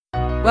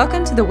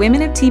Welcome to the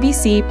Women of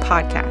TBC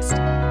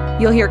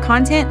podcast. You'll hear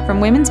content from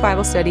women's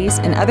Bible studies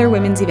and other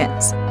women's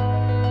events.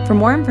 For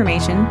more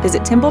information,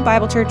 visit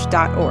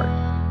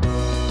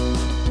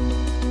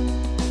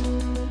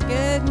templebiblechurch.org.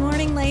 Good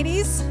morning,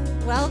 ladies.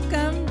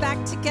 Welcome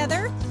back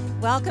together.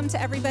 Welcome to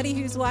everybody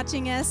who's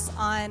watching us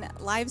on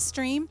live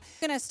stream.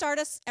 I'm going to start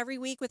us every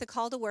week with a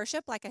call to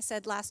worship, like I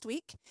said last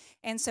week.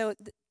 And so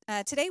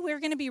today we're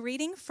going to be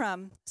reading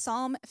from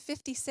Psalm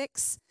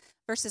 56,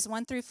 verses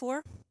 1 through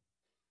 4.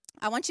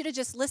 I want you to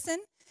just listen,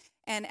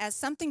 and as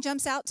something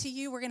jumps out to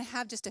you, we're going to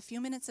have just a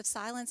few minutes of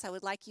silence. I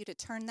would like you to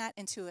turn that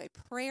into a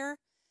prayer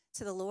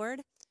to the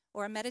Lord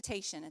or a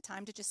meditation, a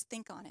time to just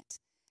think on it.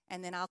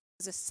 And then I'll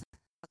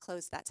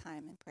close that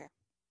time in prayer.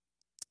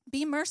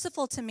 Be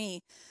merciful to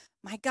me,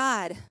 my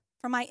God,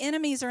 for my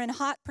enemies are in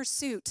hot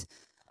pursuit.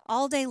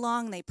 All day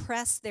long they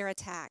press their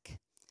attack.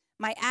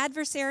 My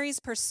adversaries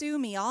pursue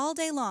me all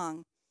day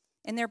long.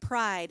 In their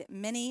pride,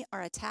 many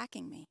are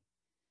attacking me.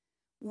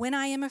 When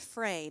I am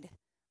afraid,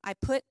 I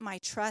put my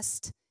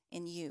trust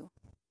in you.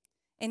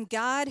 In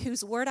God,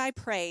 whose word I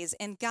praise,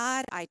 in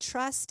God I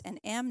trust and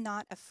am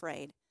not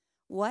afraid.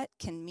 What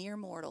can mere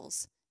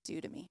mortals do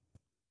to me?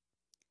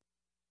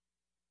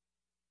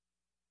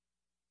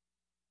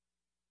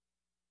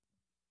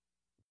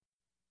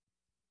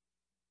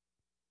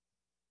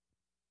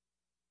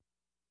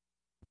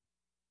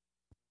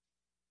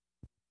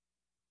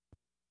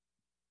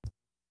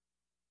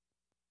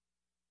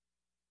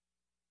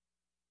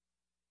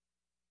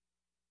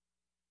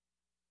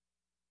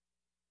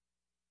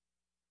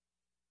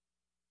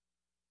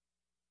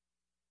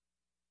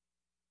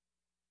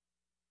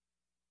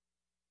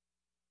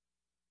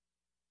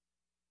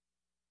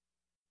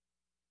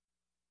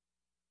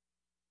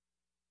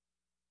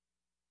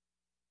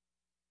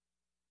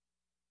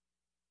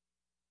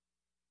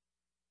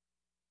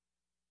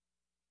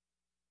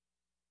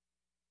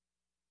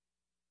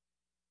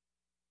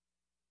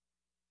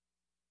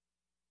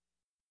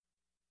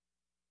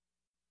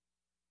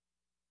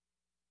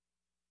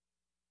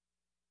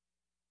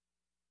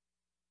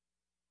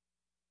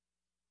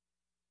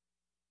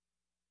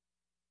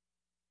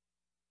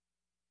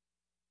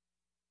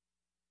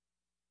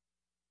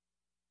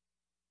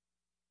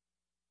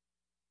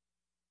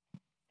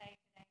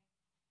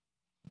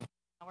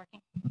 Not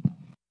working?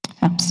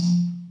 Oops.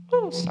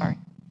 Oh, sorry.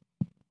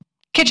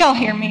 Could y'all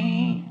hear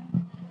me?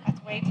 That's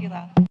way too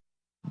loud. I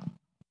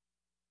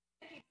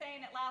keep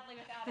saying it loudly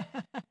without it.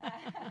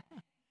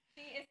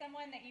 She is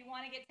someone that you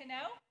want to get to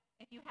know.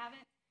 If you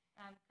haven't,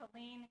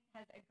 Colleen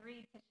has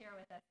agreed to share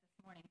with us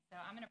this morning. So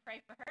I'm going to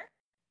pray for her,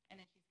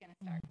 and then she's going to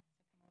start. So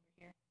come over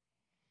here.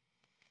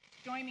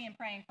 Join me in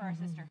praying for our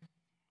sister.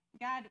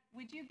 God,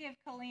 would you give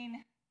Colleen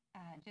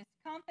just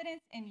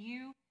confidence in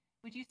you?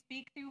 Would you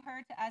speak through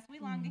her to us?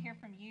 We long to hear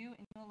from you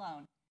and you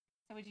alone.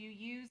 So would you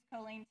use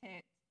Colleen to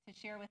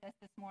share with us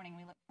this morning?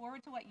 We look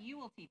forward to what you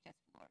will teach us,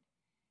 Lord.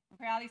 We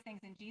pray all these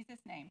things in Jesus'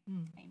 name.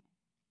 Amen.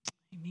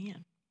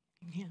 Amen.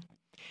 Amen.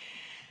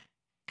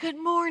 Good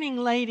morning,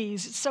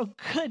 ladies. It's so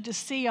good to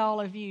see all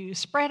of you.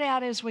 Spread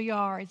out as we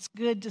are, it's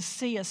good to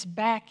see us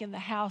back in the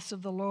house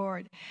of the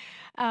Lord.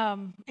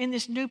 In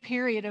this new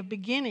period of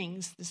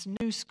beginnings, this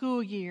new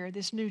school year,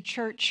 this new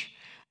church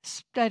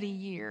study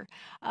year,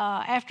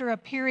 after a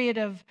period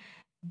of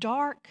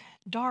dark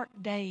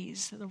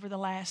days over the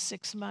last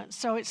 6 months.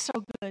 So it's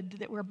so good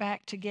that we're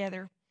back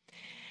together.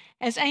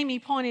 As Amy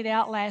pointed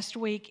out last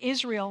week,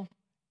 Israel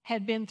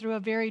had been through a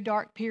very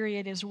dark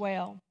period as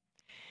well.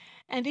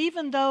 And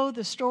even though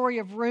the story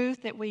of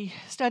Ruth that we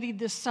studied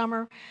this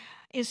summer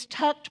is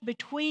tucked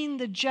between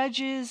the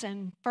Judges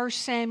and 1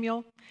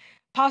 Samuel,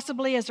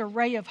 possibly as a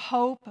ray of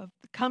hope, of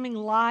coming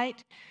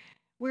light,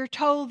 we're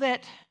told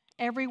that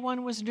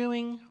everyone was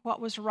doing what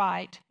was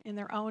right in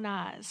their own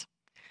eyes.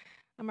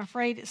 I'm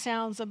afraid it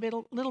sounds a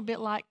little bit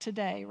like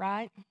today,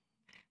 right?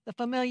 The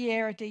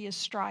familiarity is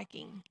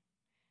striking,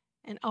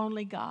 and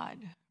only God,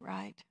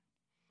 right?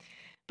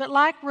 But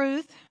like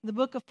Ruth, the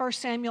book of 1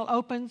 Samuel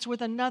opens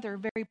with another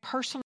very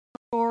personal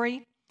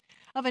story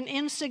of an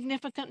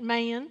insignificant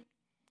man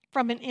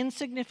from an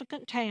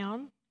insignificant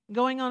town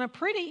going on a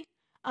pretty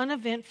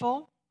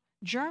uneventful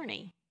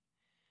journey.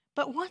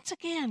 But once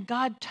again,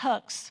 God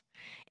tucks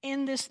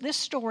in this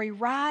story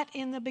right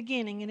in the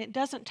beginning, and it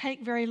doesn't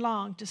take very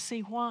long to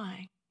see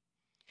why.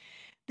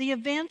 The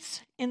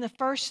events in the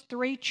first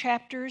 3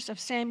 chapters of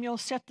Samuel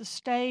set the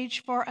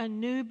stage for a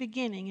new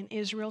beginning in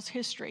Israel's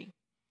history.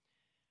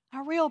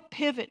 A real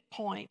pivot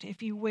point,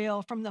 if you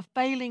will, from the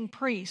failing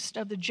priest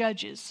of the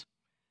Judges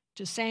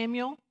to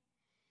Samuel,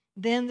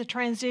 then the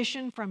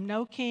transition from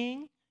no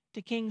king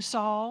to King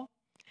Saul,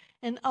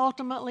 and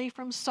ultimately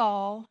from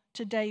Saul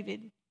to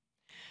David.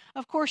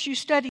 Of course, you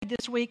studied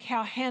this week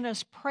how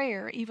Hannah's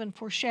prayer even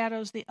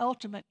foreshadows the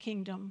ultimate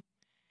kingdom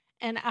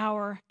and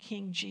our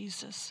King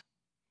Jesus.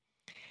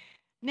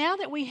 Now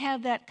that we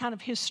have that kind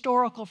of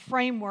historical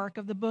framework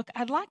of the book,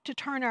 I'd like to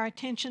turn our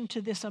attention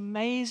to this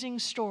amazing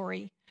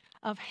story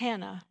of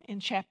Hannah in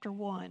chapter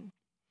 1.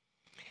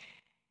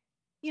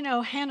 You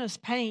know, Hannah's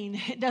pain,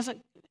 it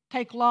doesn't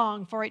take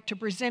long for it to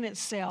present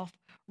itself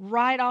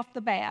right off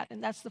the bat,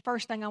 and that's the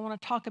first thing I want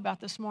to talk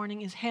about this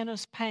morning, is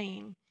Hannah's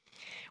pain.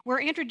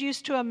 We're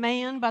introduced to a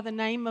man by the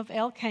name of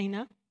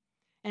Elkanah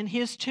and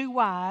his two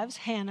wives,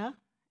 Hannah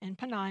and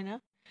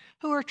Peninnah,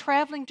 who are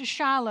traveling to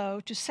Shiloh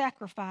to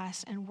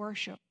sacrifice and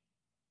worship.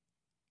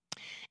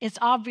 It's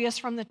obvious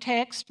from the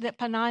text that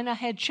Peninnah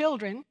had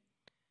children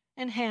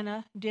and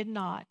Hannah did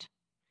not.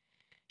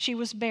 She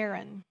was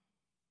barren,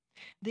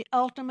 the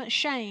ultimate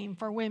shame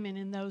for women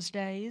in those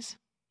days.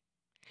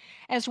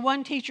 As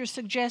one teacher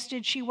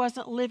suggested, she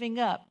wasn't living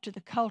up to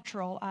the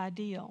cultural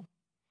ideal.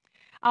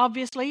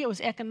 Obviously, it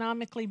was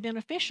economically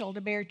beneficial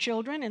to bear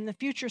children, and the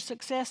future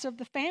success of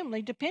the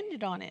family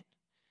depended on it.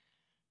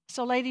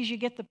 So, ladies, you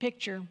get the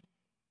picture.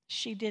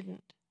 She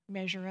didn't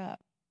measure up.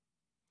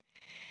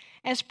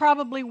 As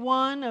probably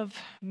one of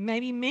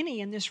maybe many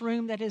in this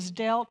room that has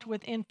dealt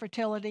with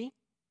infertility,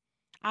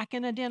 I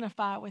can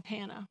identify with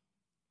Hannah.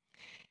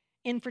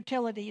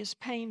 Infertility is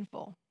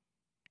painful.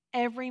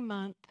 Every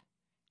month,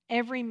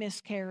 every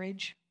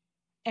miscarriage,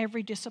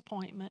 every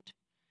disappointment.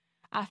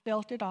 I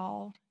felt it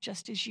all,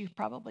 just as you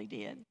probably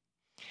did.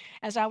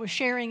 As I was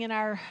sharing in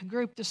our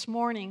group this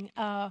morning,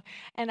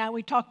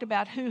 we talked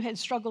about who had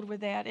struggled with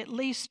that, at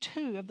least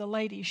two of the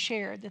ladies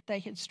shared that they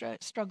had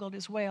struggled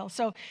as well.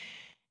 So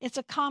it's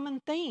a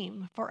common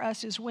theme for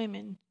us as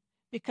women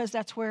because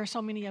that's where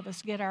so many of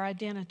us get our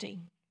identity.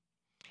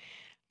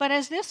 But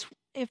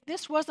if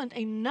this wasn't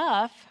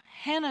enough,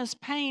 Hannah's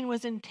pain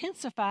was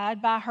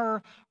intensified by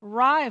her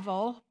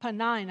rival,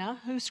 Peninnah,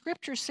 who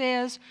Scripture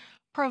says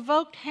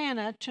provoked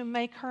Hannah to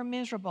make her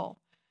miserable.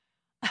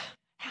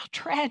 How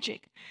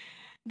tragic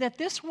that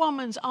this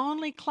woman's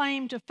only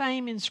claim to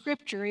fame in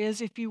Scripture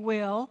is, if you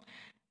will,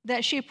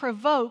 that she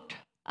provoked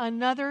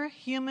another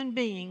human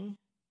being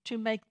to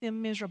make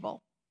them miserable.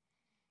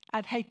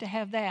 I'd hate to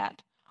have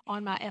that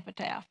on my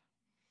epitaph.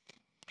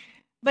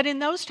 But in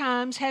those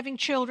times, having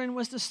children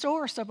was the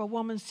source of a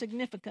woman's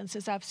significance,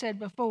 as I've said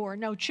before.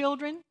 No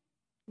children,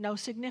 no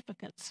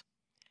significance.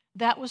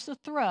 That was the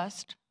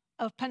thrust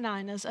of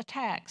Peninnah's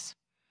attacks.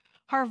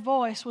 Her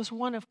voice was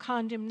one of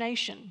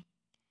condemnation.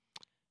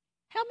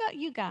 How about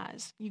you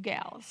guys, you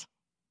gals?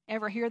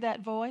 Ever hear that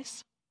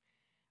voice?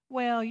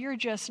 Well, you're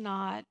just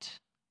not.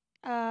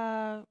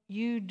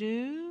 You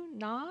do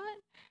not?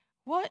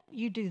 What?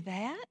 You do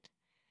that?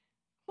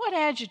 What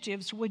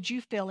adjectives would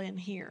you fill in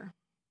here?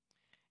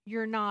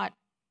 You're not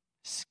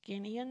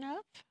skinny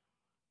enough,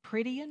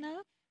 pretty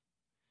enough.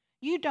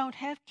 You don't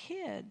have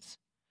kids.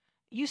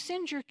 You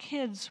send your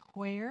kids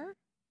where?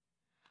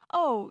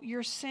 Oh,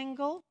 you're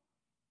single?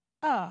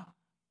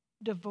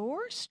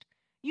 Divorced?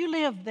 You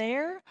live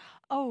there?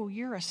 Oh,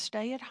 you're a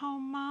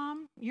stay-at-home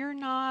mom? You're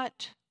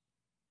not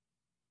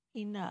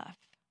enough.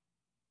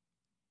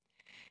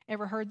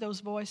 Ever heard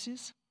those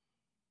voices?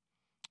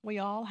 We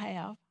all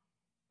have.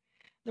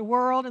 The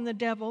world and the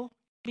devil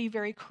be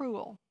very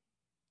cruel.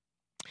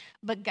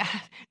 But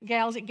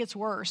gals, it gets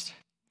worse.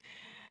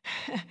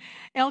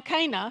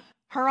 Elkanah,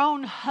 her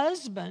own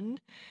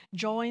husband,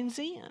 joins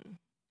in.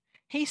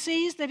 He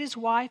sees that his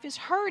wife is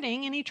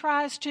hurting and he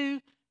tries to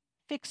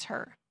fix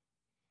her.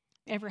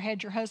 Ever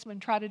had your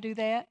husband try to do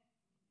that?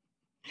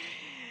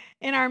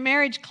 In our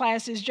marriage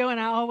classes, Joe and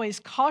I always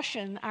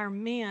caution our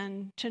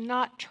men to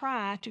not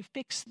try to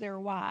fix their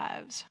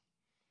wives,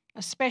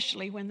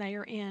 especially when they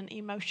are in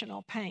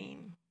emotional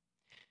pain.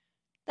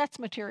 That's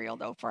material,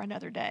 though, for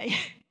another day.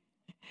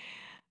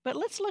 But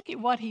let's look at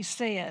what he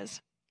says.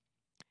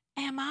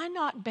 Am I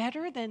not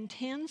better than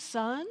 10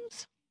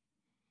 sons?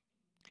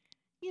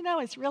 You know,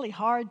 it's really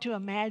hard to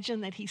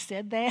imagine that he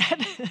said that.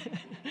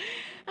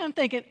 I'm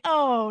thinking,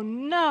 oh,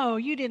 no,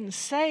 you didn't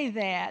say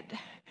that.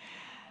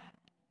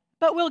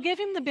 But we'll give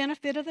him the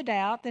benefit of the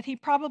doubt that he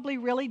probably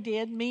really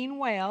did mean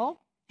well.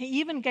 He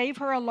even gave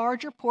her a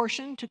larger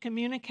portion to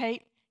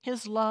communicate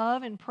his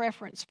love and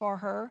preference for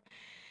her.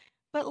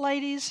 But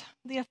ladies,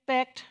 the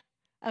effect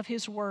of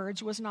his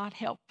words was not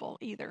helpful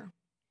either.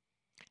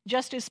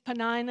 Just as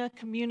Peninnah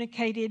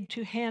communicated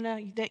to Hannah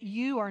that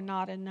you are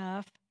not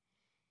enough,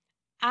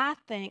 I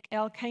think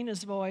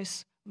Elkanah's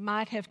voice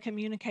might have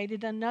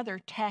communicated another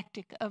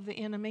tactic of the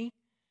enemy.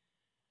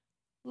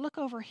 Look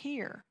over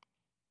here.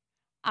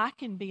 I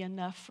can be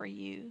enough for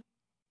you.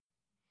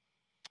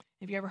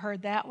 Have you ever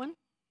heard that one?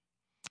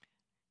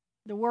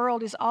 The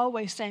world is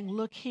always saying,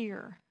 look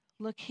here,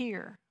 look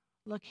here,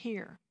 look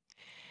here.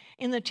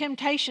 In the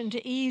temptation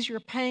to ease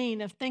your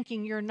pain of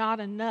thinking you're not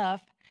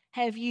enough,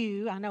 have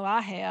you, I know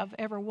I have,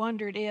 ever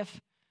wondered if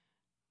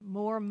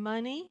more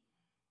money,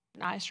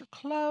 nicer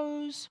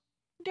clothes,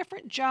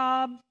 different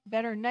job,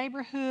 better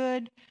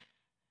neighborhood,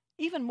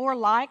 even more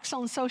likes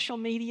on social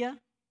media,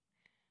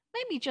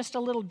 maybe just a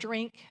little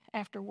drink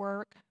after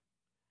work,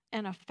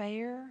 an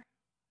affair,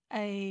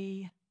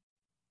 a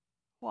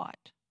what?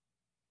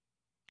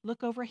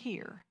 Look over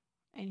here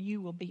and you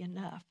will be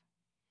enough.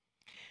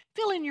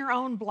 Fill in your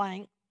own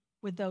blank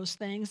with those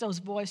things, those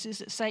voices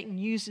that Satan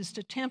uses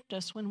to tempt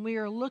us when we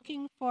are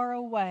looking for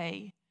a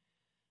way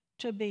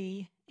to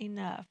be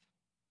enough.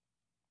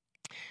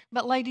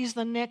 But ladies,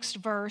 the next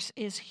verse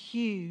is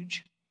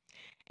huge.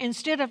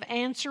 Instead of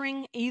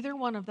answering either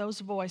one of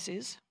those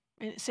voices,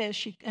 and it says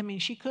she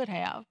could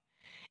have,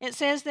 it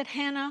says that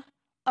Hannah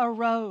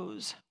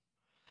arose.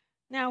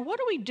 Now, what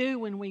do we do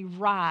when we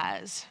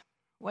rise?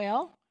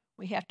 Well,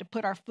 we have to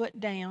put our foot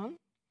down.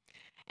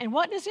 And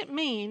what does it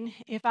mean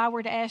if I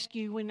were to ask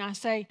you when I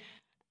say,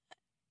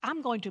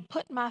 I'm going to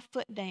put my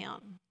foot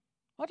down?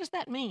 What does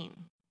that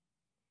mean?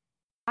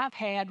 I've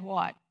had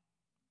what?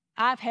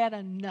 I've had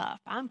enough.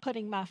 I'm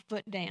putting my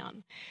foot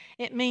down.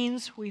 It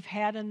means we've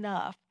had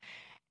enough.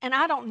 And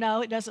I don't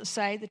know, it doesn't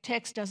say, the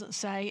text doesn't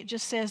say, it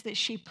just says that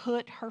she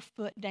put her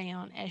foot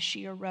down as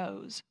she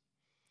arose.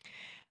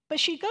 But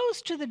she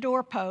goes to the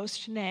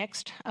doorpost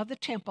next of the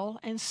temple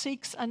and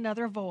seeks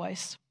another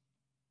voice,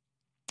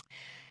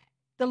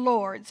 the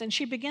Lord's, and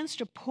she begins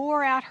to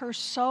pour out her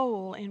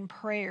soul in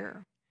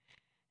prayer.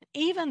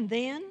 Even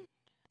then,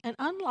 an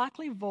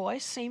unlikely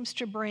voice seems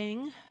to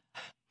bring,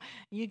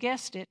 you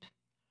guessed it,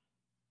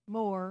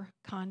 more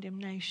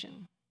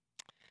condemnation.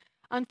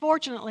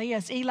 Unfortunately,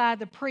 as Eli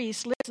the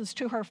priest listens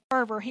to her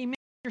fervor, he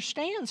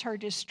understands her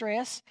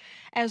distress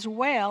as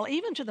well,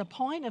 even to the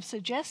point of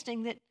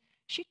suggesting that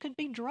she could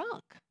be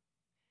drunk.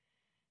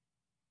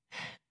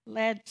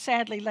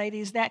 Sadly,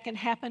 ladies, that can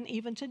happen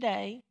even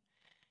today,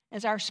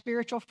 as our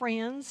spiritual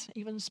friends,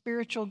 even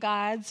spiritual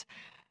guides,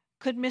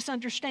 could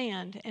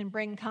misunderstand and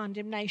bring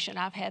condemnation.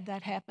 I've had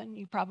that happen.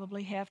 You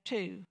probably have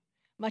too.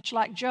 Much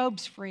like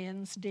Job's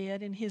friends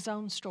did in his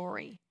own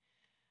story.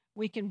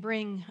 We can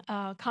bring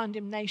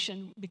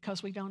condemnation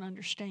because we don't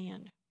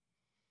understand.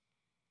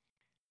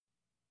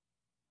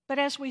 But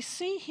as we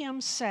see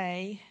him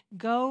say,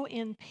 "Go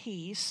in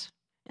peace,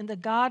 and the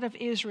God of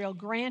Israel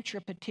grant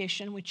your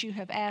petition which you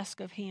have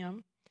asked of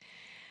him,"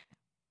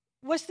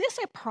 was this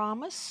a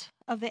promise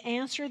of the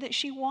answer that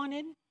she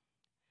wanted?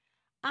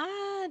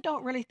 I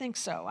don't really think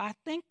so. I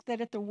think that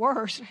at the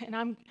worst,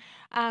 and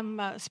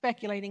I'm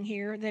speculating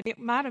here, that it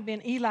might have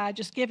been Eli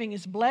just giving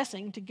his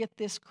blessing to get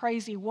this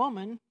crazy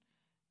woman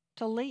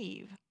to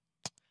leave.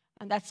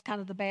 And that's kind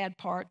of the bad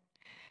part.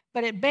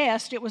 But at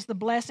best, it was the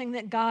blessing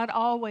that God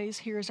always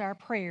hears our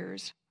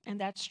prayers,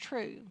 and that's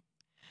true.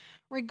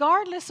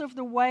 Regardless of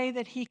the way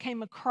that he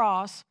came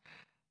across,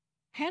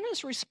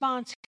 Hannah's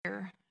response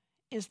here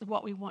is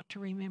what we want to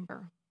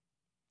remember.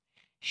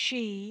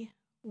 She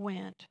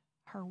went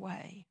her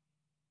way.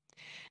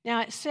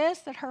 Now, it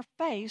says that her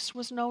face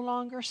was no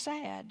longer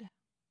sad.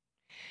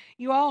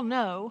 You all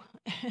know,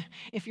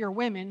 if you're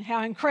women,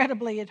 how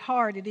incredibly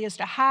hard it is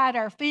to hide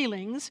our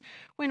feelings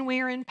when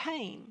we're in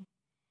pain.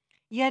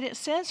 Yet it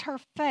says her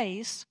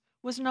face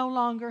was no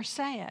longer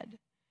sad.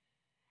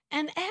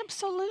 And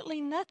absolutely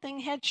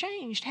nothing had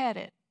changed, had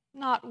it?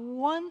 Not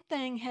one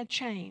thing had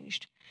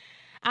changed.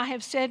 I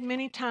have said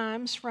many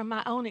times from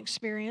my own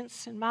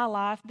experience in my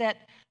life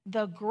that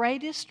the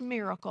greatest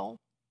miracle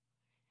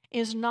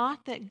is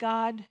not that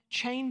God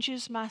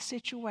changes my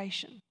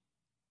situation,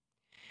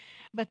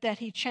 but that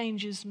he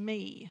changes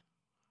me,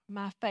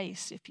 my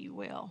face, if you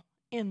will,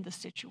 in the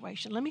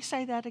situation. Let me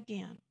say that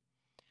again.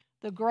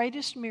 The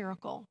greatest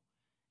miracle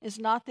is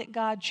not that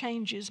God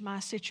changes my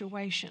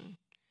situation,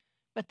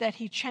 but that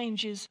he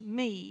changes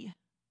me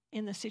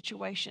in the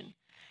situation.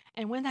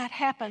 And when that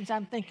happens,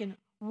 I'm thinking,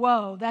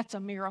 whoa, that's a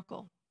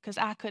miracle, because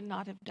I could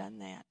not have done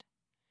that.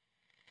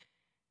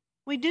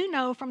 We do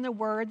know from the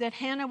word that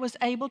Hannah was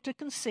able to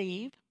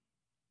conceive.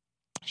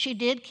 She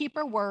did keep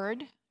her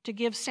word to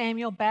give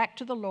Samuel back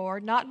to the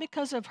Lord, not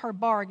because of her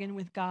bargain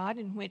with God,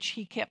 in which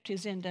he kept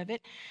his end of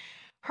it.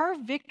 Her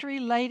victory,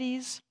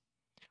 ladies,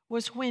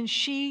 was when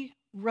she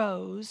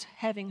rose,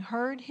 having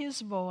heard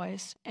his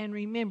voice and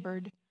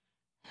remembered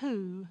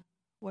who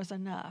was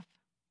enough.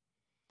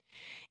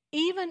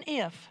 Even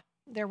if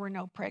there were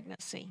no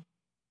pregnancy,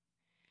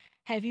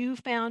 have you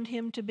found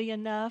him to be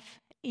enough,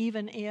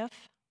 even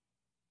if?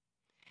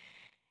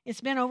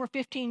 It's been over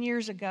 15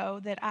 years ago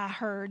that I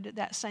heard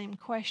that same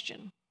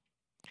question.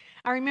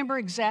 I remember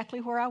exactly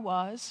where I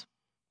was.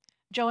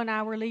 Joe and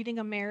I were leading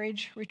a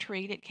marriage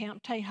retreat at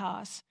Camp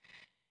Tejas.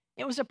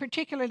 It was a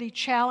particularly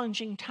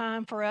challenging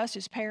time for us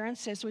as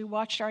parents as we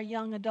watched our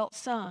young adult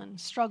son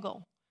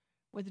struggle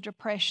with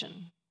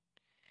depression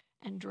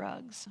and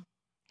drugs,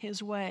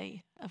 his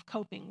way of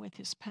coping with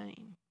his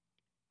pain.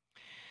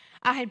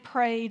 I had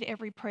prayed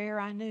every prayer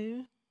I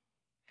knew.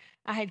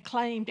 I had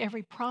claimed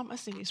every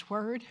promise in his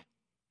word.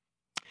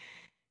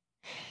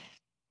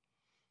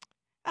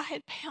 I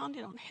had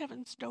pounded on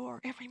heaven's door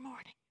every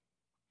morning.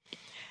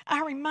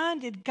 I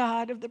reminded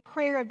God of the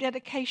prayer of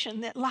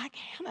dedication that, like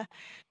Hannah,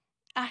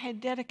 I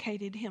had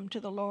dedicated him to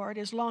the Lord.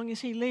 As long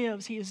as he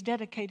lives, he is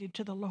dedicated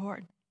to the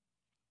Lord.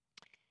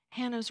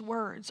 Hannah's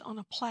words on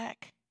a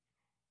plaque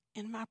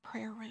in my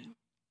prayer room.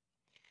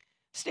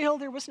 Still,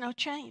 there was no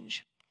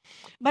change.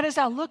 But as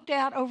I looked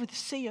out over the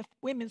sea of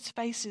women's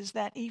faces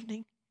that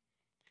evening,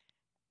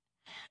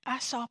 I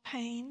saw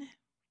pain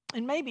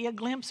and maybe a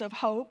glimpse of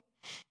hope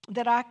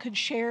that I could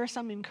share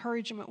some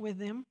encouragement with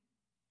them.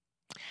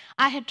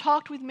 I had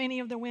talked with many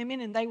of the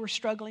women, and they were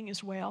struggling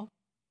as well.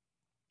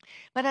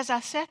 But as I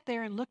sat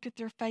there and looked at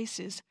their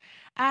faces,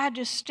 I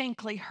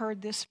distinctly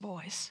heard this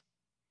voice.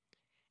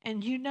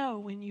 And you know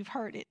when you've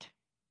heard it.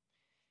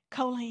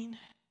 Colleen,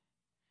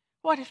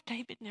 what if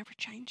David never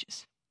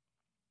changes?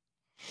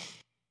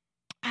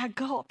 I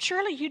gulp.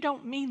 Surely you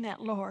don't mean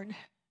that, Lord.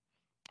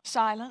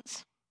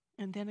 Silence.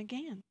 And then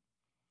again.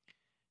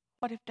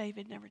 What if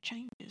David never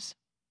changes?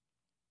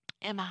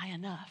 Am I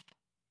enough?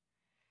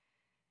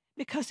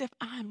 Because if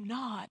I'm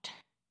not,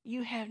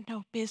 you have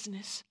no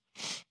business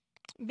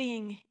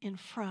being in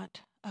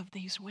front of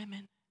these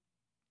women.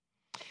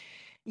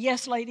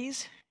 Yes,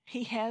 ladies,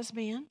 he has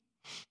been.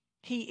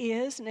 He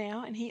is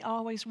now, and he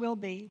always will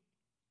be.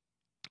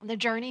 The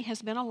journey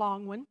has been a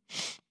long one.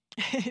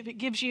 If it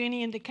gives you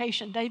any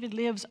indication, David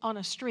lives on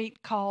a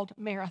street called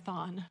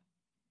Marathon.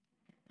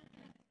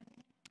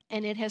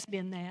 And it has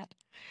been that.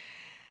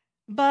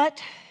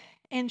 But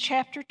in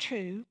chapter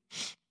 2,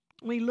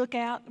 we look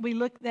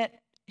that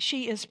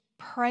she is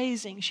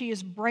praising, she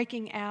is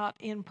breaking out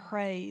in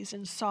praise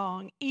and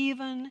song,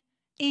 even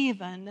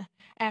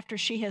after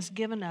she has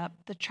given up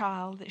the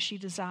child that she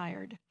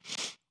desired.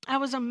 I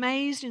was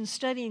amazed in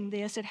studying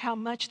this at how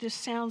much this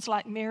sounds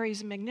like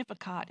Mary's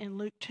Magnificat in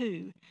Luke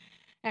 2,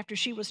 after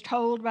she was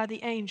told by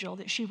the angel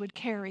that she would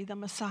carry the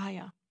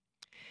Messiah.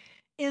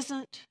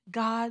 Isn't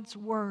God's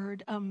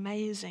word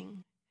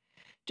amazing?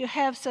 To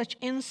have such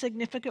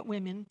insignificant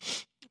women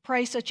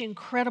pray such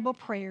incredible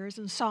prayers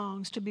and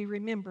songs to be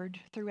remembered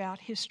throughout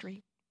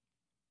history.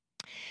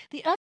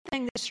 The other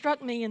thing that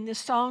struck me in this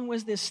song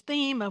was this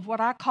theme of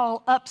what I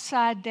call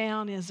upside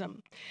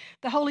downism.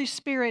 The Holy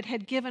Spirit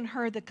had given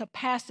her the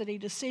capacity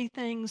to see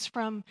things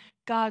from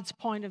God's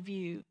point of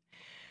view.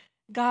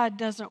 God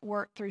doesn't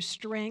work through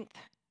strength,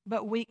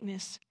 but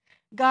weakness.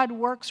 God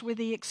works with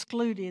the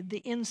excluded, the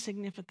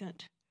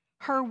insignificant.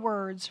 Her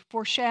words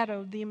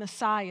foreshadowed the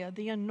Messiah,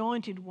 the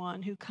anointed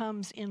one who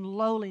comes in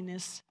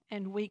lowliness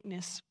and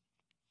weakness.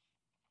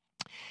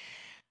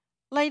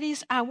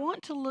 Ladies, I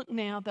want to look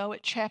now, though,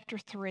 at chapter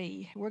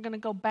 3. We're going to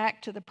go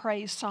back to the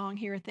praise song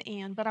here at the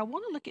end, but I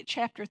want to look at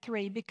chapter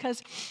 3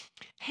 because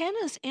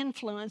Hannah's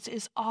influence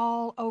is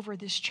all over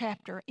this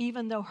chapter,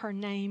 even though her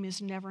name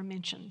is never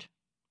mentioned.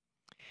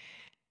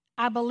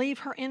 I believe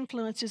her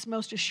influence is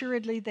most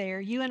assuredly there.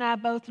 You and I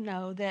both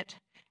know that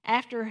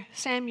after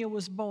Samuel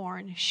was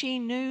born, she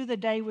knew the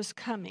day was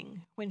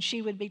coming when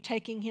she would be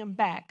taking him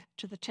back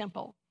to the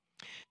temple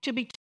to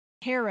be taken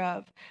care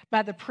of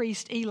by the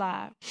priest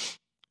Eli.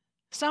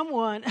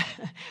 Someone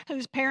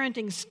whose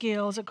parenting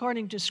skills,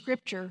 according to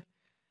Scripture,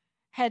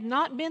 had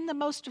not been the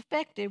most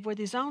effective with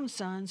his own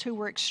sons, who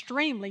were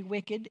extremely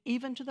wicked,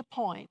 even to the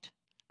point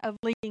of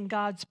leading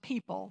God's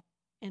people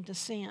into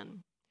sin.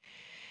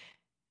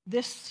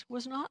 This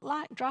was not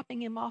like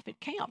dropping him off at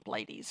camp,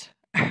 ladies.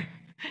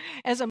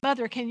 As a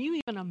mother, can you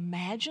even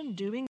imagine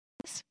doing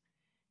this?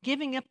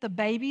 Giving up the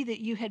baby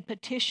that you had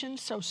petitioned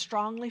so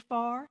strongly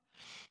for?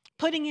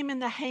 Putting him in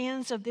the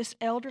hands of this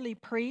elderly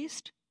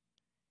priest?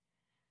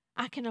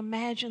 I can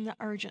imagine the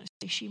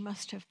urgency she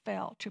must have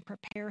felt to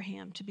prepare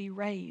him to be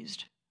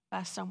raised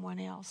by someone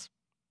else.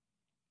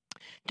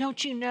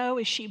 Don't you know,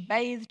 as she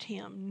bathed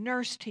him,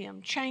 nursed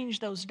him,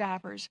 changed those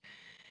diapers,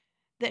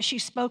 that she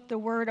spoke the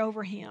word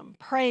over him,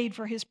 prayed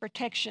for his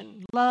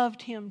protection,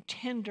 loved him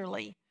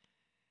tenderly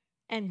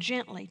and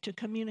gently to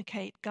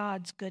communicate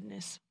God's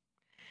goodness.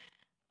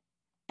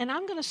 And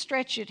I'm going to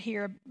stretch it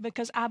here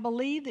because I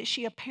believe that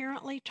she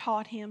apparently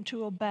taught him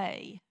to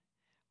obey,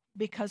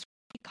 because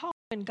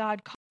when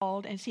God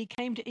called, as he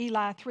came to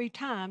Eli 3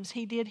 times,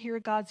 he did hear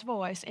God's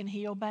voice and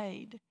he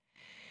obeyed.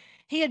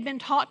 He had been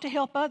taught to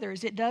help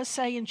others. It does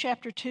say in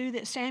chapter 2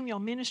 that Samuel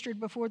ministered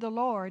before the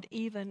Lord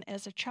even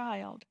as a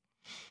child.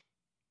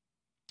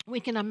 We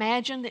can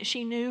imagine that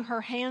she knew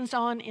her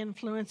hands-on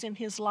influence in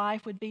his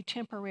life would be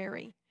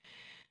temporary,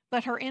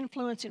 but her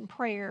influence in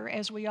prayer,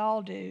 as we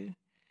all do,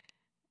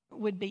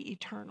 would be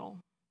eternal.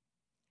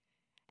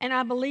 And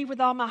I believe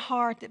with all my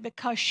heart that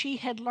because she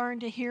had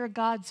learned to hear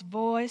God's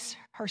voice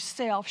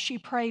herself, she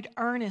prayed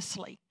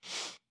earnestly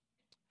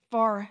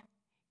for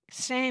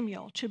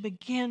Samuel to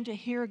begin to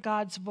hear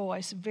God's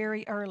voice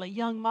very early.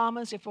 Young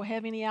mamas, if we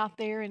have any out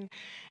there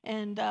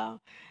and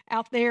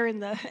out there in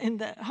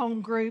the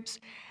home groups,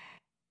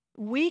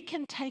 we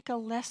can take a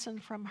lesson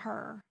from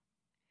her.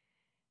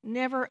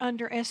 Never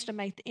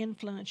underestimate the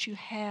influence you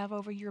have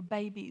over your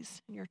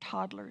babies and your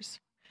toddlers.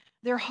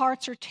 Their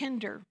hearts are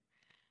tender.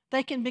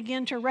 They can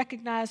begin to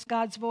recognize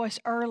God's voice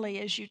early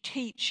as you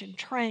teach and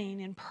train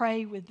and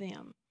pray with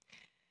them.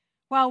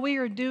 While we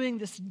are doing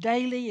this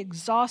daily,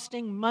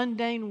 exhausting,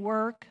 mundane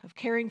work of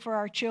caring for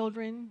our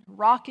children,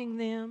 rocking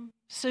them,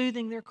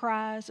 soothing their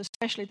cries,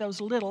 especially those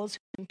littles who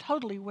can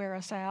totally wear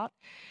us out,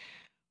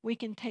 we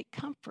can take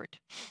comfort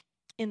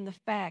in the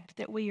fact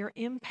that we are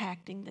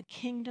impacting the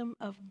kingdom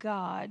of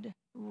God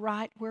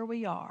right where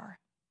we are,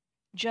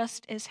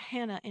 just as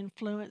Hannah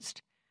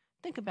influenced,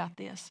 think about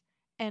this,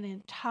 an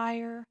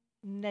entire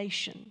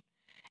nation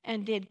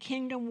and did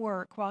kingdom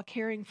work while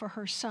caring for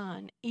her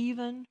son,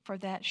 even for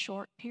that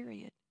short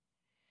period.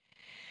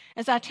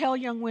 As I tell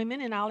young women,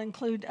 and I'll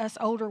include us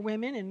older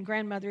women and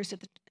grandmothers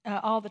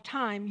all the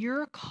time,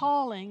 your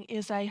calling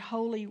is a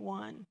holy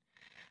one.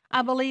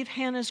 I believe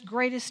Hannah's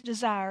greatest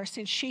desire,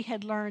 since she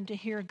had learned to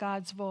hear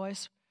God's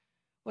voice,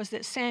 was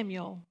that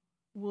Samuel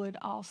would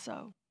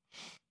also.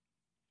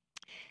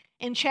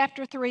 In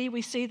chapter 3,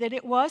 we see that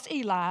it was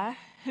Eli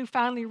who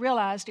finally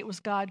realized it was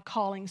God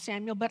calling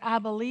Samuel, but I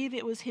believe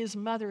it was his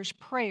mother's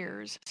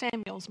prayers,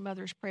 Samuel's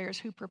mother's prayers,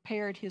 who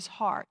prepared his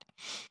heart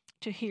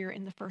to hear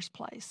in the first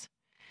place.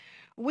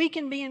 We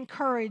can be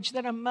encouraged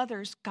that a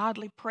mother's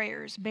godly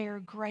prayers bear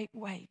great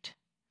weight.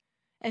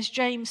 As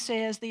James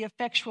says, the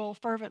effectual,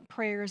 fervent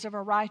prayers of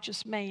a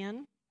righteous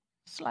man/woman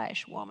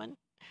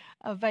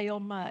avail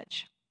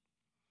much.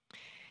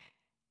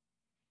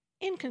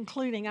 In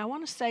concluding, I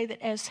want to say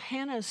that as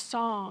Hannah's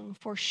song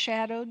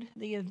foreshadowed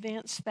the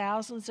events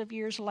thousands of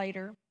years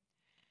later,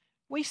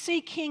 we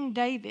see King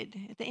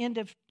David at the end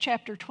of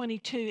chapter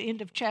 22,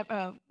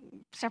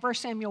 1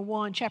 Samuel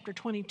 1, chapter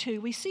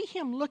 22. We see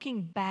him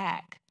looking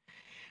back.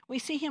 We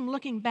see him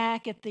looking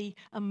back at the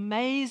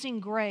amazing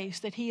grace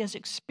that he has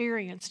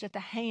experienced at the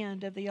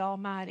hand of the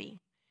Almighty.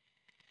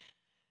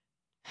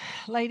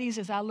 Ladies,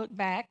 as I look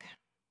back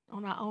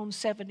on my own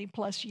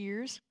 70-plus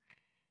years,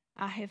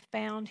 I have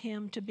found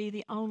him to be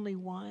the only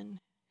one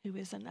who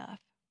is enough.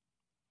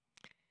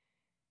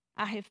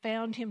 I have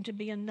found him to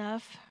be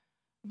enough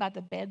by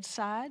the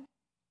bedside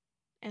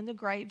and the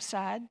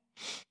graveside.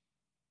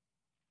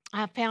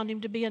 I have found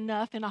him to be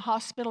enough in a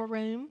hospital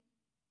room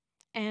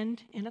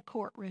and in a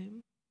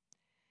courtroom.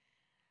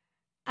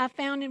 I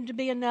found him to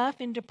be enough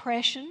in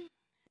depression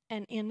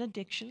and in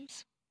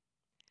addictions.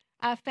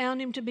 I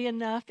found him to be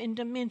enough in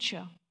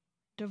dementia,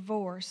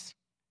 divorce,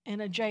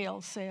 and a jail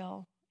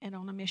cell and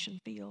on a mission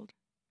field.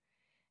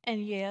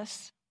 And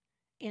yes,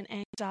 in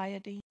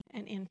anxiety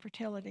and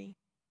infertility.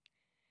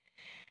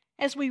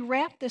 As we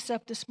wrap this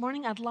up this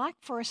morning, I'd like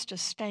for us to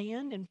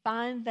stand and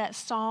find that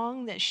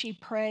song that she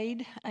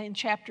prayed in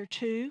chapter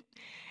 2.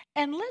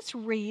 And let's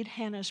read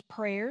Hannah's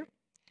prayer.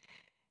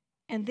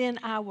 And then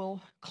I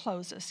will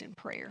close us in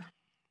prayer.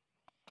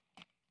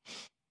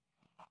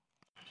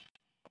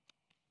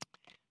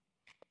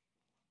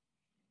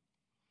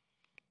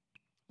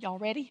 Y'all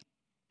ready?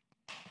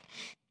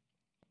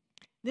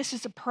 This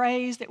is a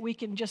praise that we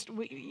can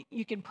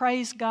you can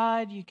praise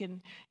God, you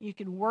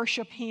can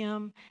worship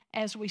Him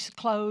as we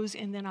close,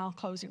 and then I'll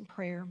close in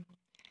prayer.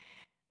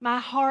 My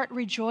heart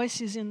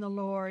rejoices in the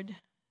Lord.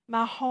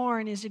 My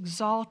horn is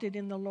exalted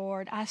in the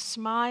Lord. I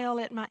smile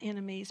at my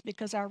enemies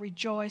because I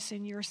rejoice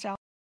in your salvation.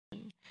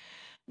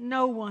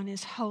 No one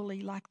is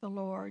holy like the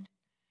Lord.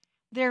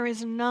 There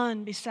is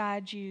none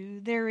beside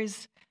you.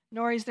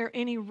 Nor is there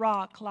any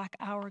rock like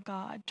our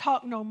God.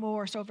 Talk no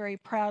more so very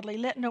proudly.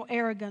 Let no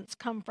arrogance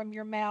come from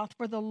your mouth,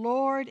 for the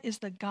Lord is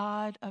the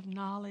God of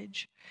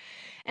knowledge,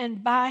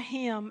 and by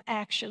Him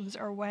actions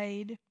are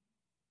weighed.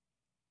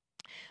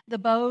 The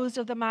bows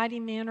of the mighty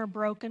men are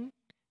broken,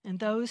 and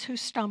those who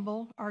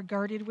stumble are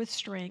girded with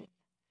strength.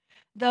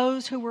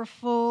 Those who were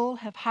full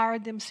have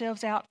hired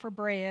themselves out for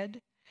bread,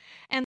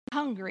 and the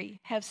hungry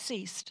have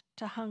ceased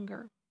to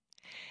hunger.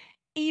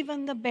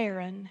 Even the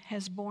barren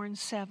has borne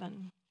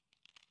 7.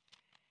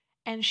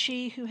 And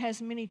she who has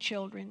many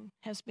children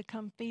has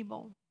become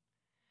feeble.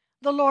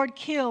 The Lord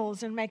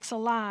kills and makes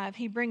alive.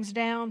 He brings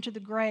down to the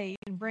grave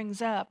and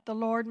brings up. The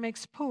Lord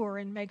makes poor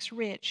and makes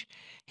rich.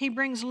 He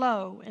brings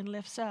low and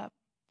lifts up.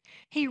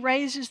 He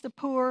raises the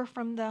poor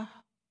from the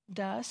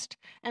dust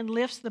and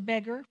lifts the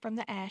beggar from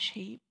the ash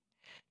heap,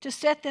 to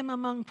set them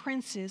among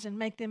princes and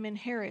make them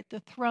inherit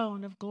the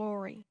throne of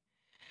glory.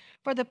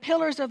 For the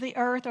pillars of the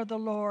earth are the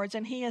Lord's,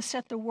 and He has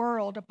set the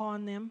world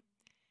upon them.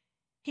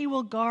 He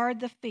will guard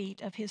the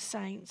feet of His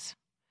saints,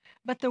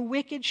 but the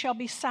wicked shall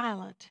be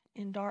silent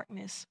in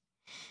darkness.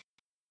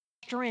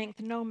 Strength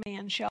no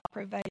man shall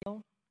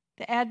prevail.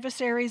 The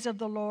adversaries of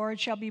the Lord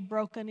shall be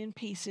broken in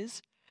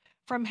pieces.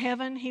 From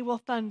heaven He will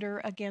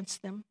thunder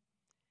against them.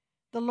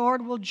 The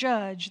Lord will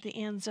judge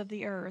the ends of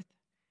the earth.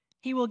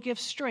 He will give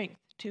strength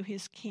to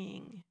His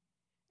king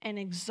and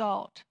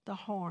exalt the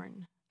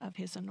horn of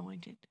His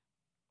anointed.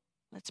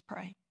 Let's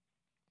pray.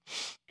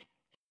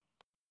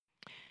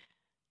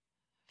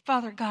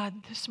 Father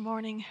God, this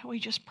morning we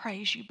just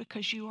praise you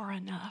because you are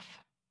enough.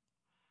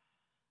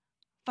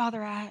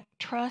 Father, I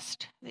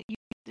trust that you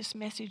have this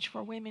message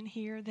for women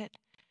here that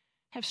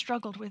have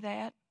struggled with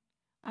that.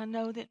 I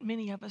know that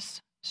many of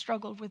us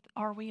struggled with,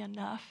 are we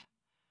enough?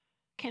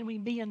 Can we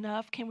be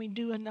enough? Can we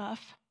do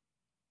enough?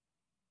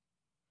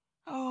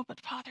 Oh, but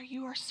Father,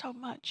 you are so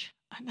much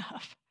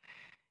enough.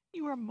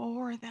 You are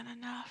more than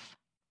enough.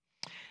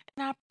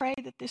 And I pray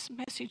that this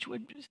message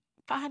would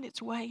find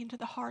its way into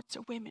the hearts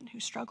of women who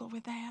struggle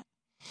with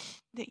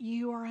that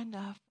you are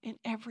enough in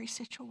every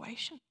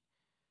situation.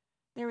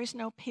 There is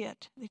no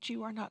pit that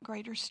you are not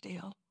greater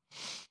still.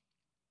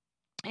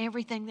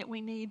 Everything that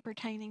we need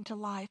pertaining to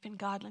life and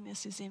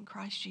godliness is in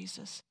Christ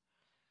Jesus.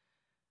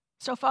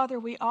 So, Father,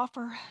 we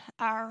offer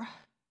our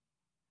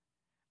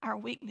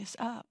weakness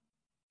up.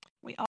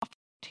 We offer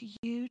to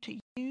you to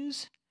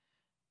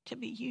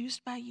be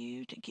used by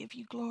you, to give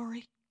you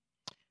glory,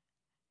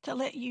 to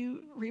let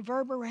you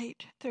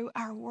reverberate through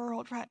our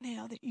world right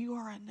now that you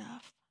are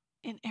enough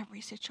in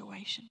every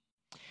situation.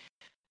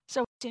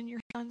 So It's in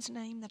your Son's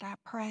name that I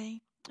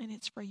pray, and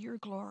it's for your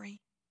glory.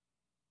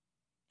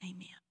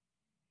 Amen.